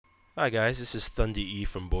Hi guys, this is Thunder E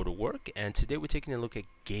from Booredatwork, and today we're taking a look at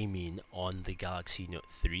gaming on the Galaxy Note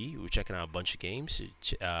 3. We're checking out a bunch of games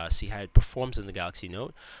to see how it performs in the Galaxy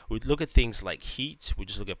Note. We look at things like heat, we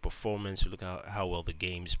just look at performance, we look at how well the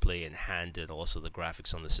games play in hand, and also the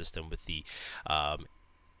graphics on the system with the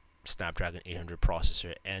Snapdragon 800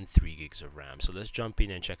 processor and 3 gigs of RAM. So let's jump in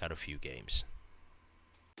and check out a few games.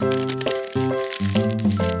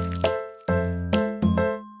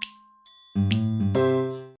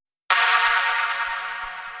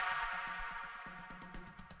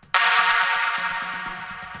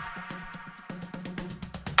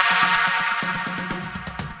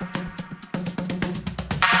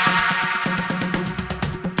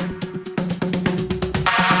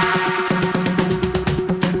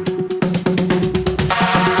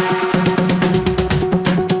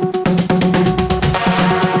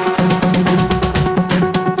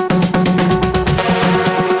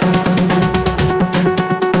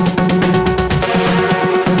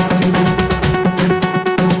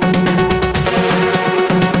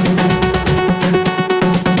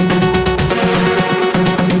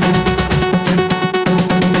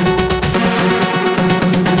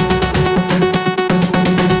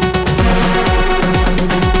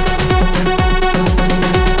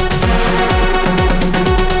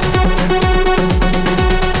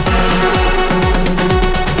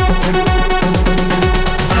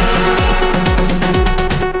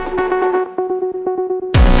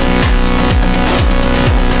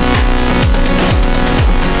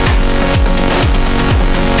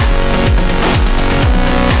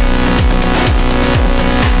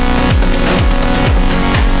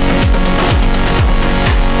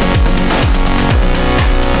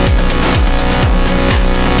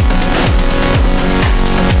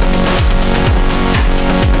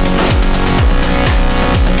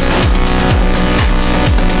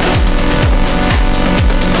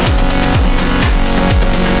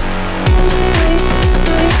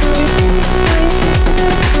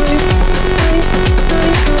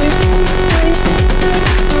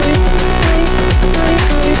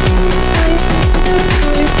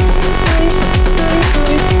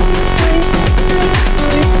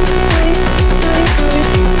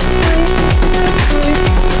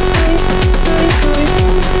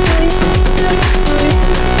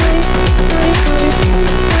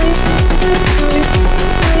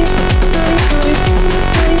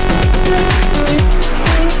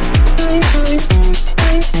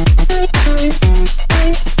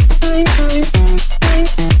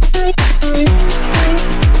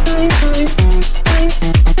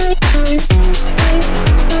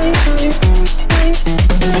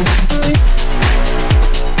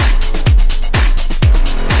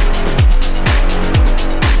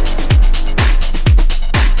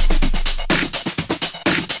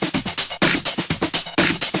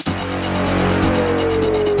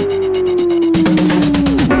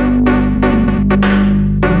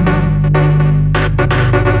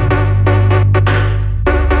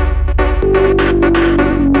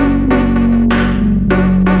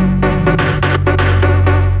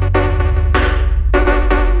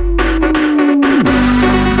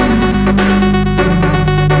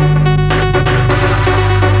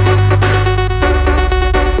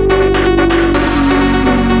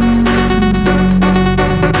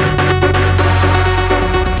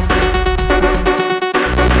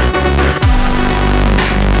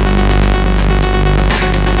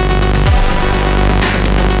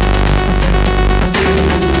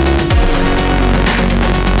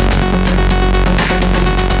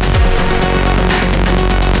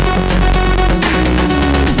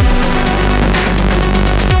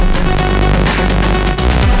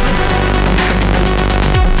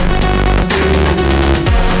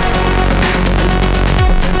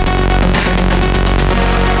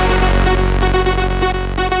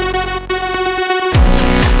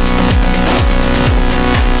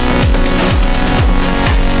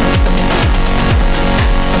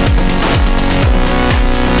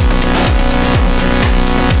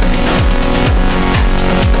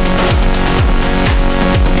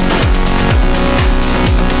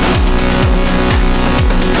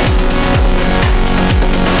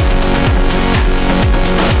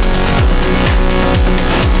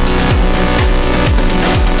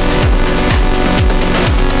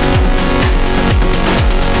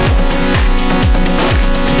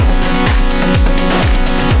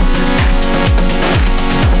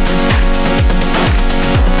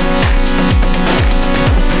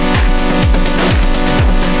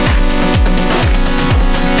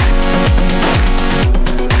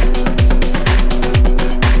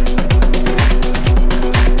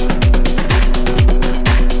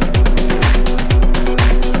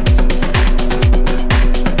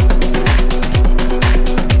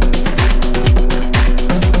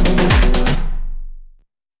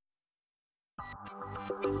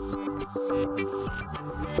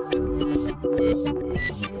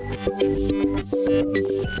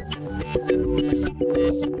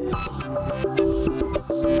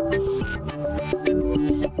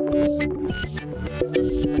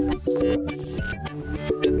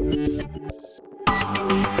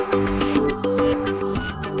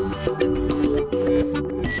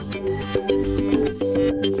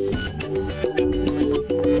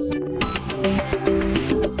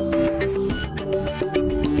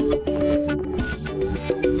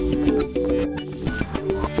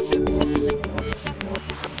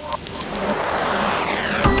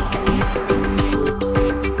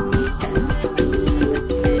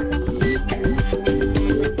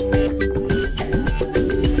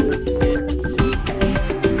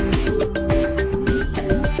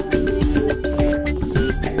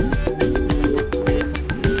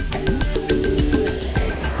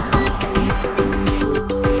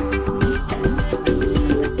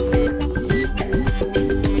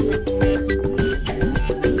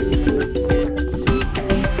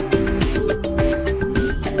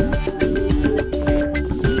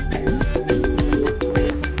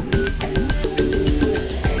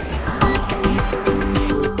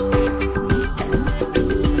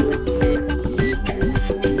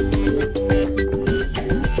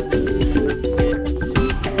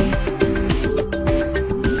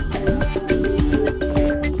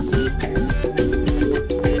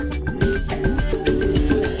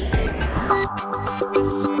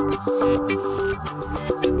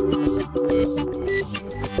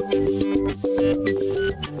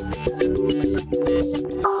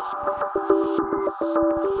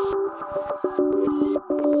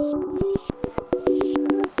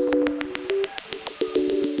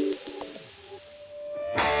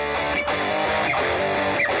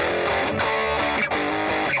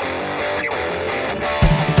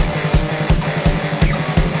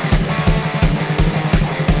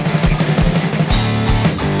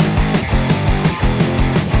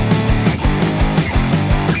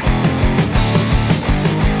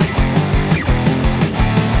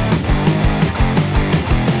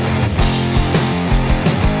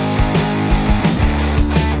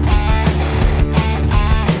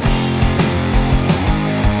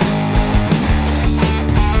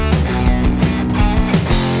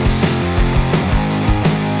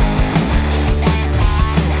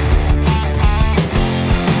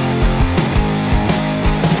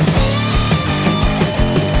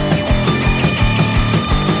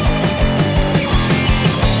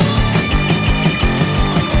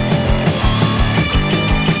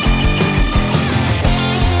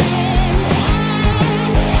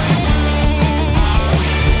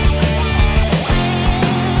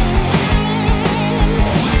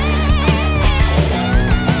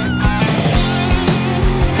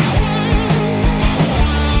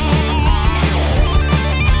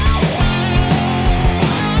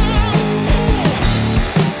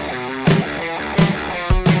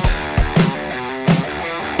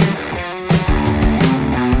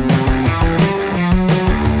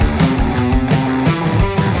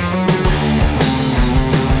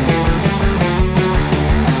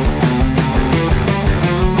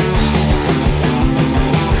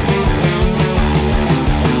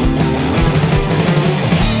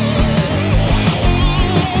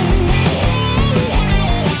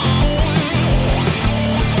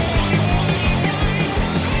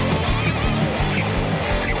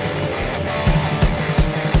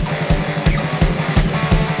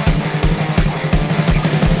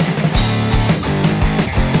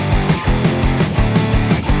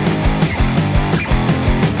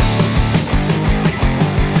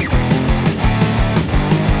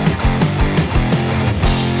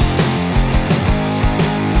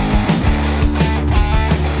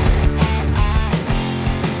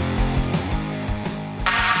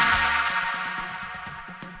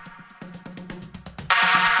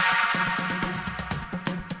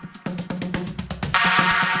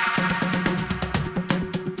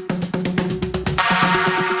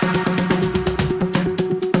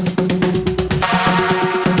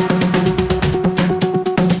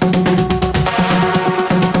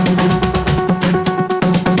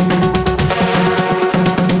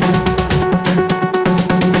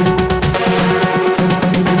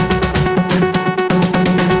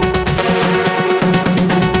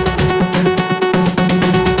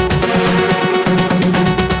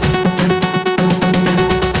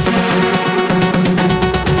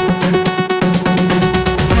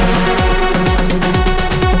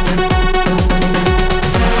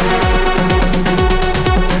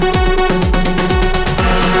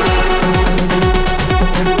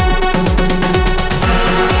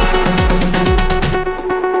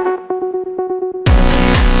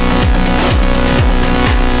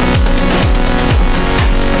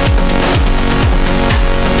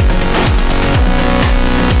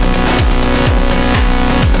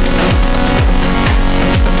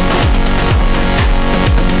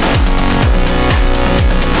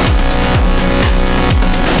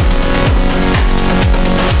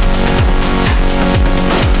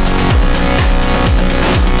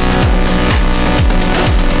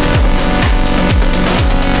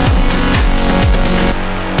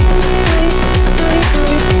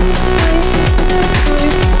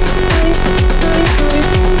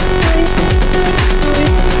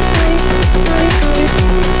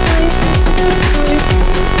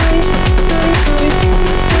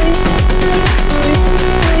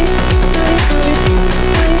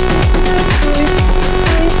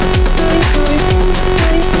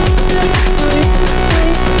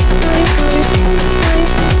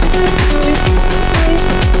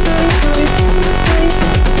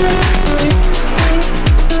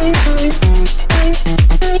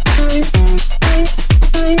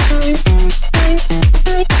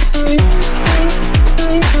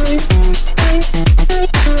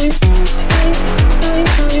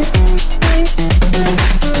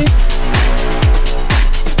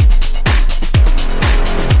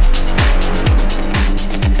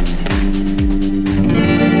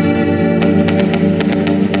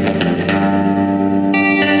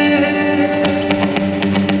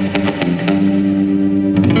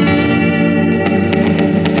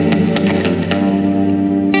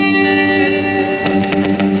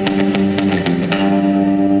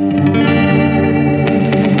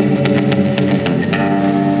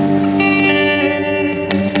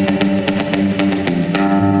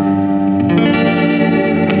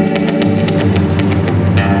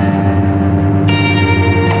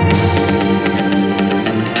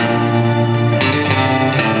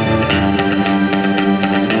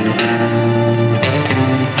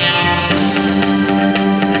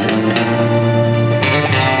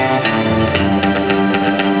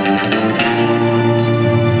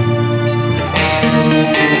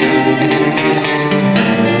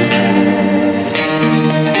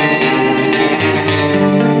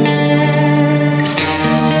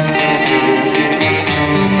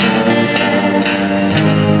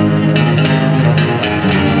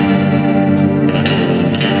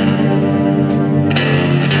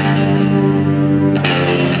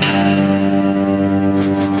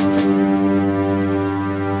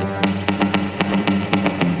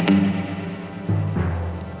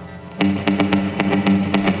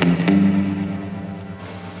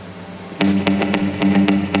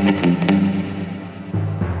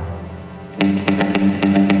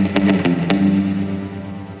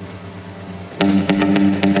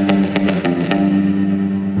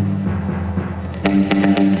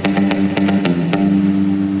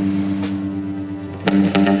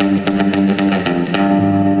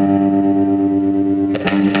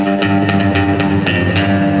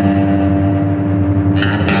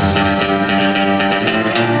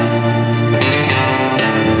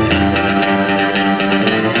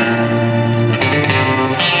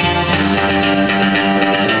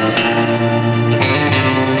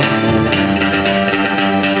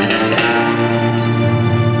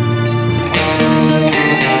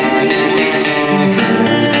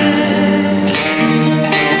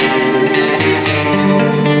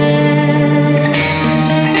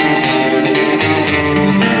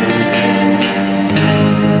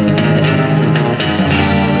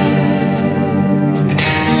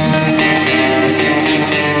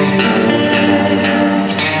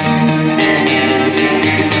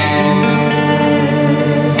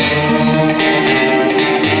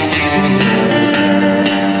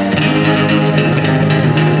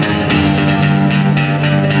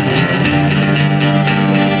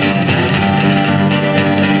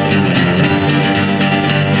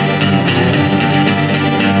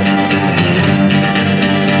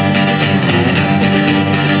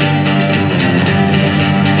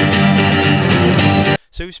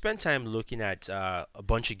 So we spent time looking at a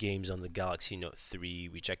bunch of games on the Galaxy Note 3.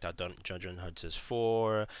 We checked out Dungeon Hunters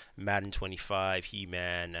 4, Madden 25,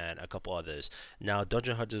 He-Man, and a couple others. Now,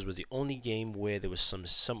 Dungeon Hunters was the only game where there was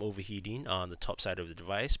some overheating on the top side of the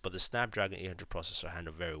device, but the Snapdragon 800 processor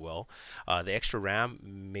handled very well. The extra RAM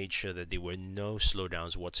made sure that there were no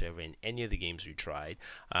slowdowns whatsoever in any of the games we tried,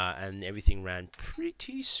 and everything ran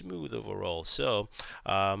pretty smooth overall. So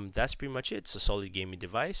that's pretty much it. It's a solid gaming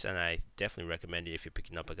device, and I definitely recommend it if you're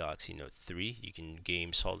picking up a Galaxy Note 3. You can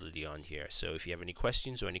game solidly on here. So if you have any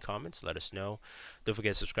questions or any comments, let us know. Don't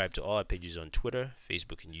forget to subscribe to all our pages on Twitter,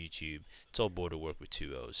 Facebook, and YouTube. It's all Border Work with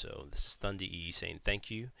 2 O's. So this is Thunder E saying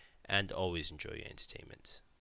thank you, and always enjoy your entertainment.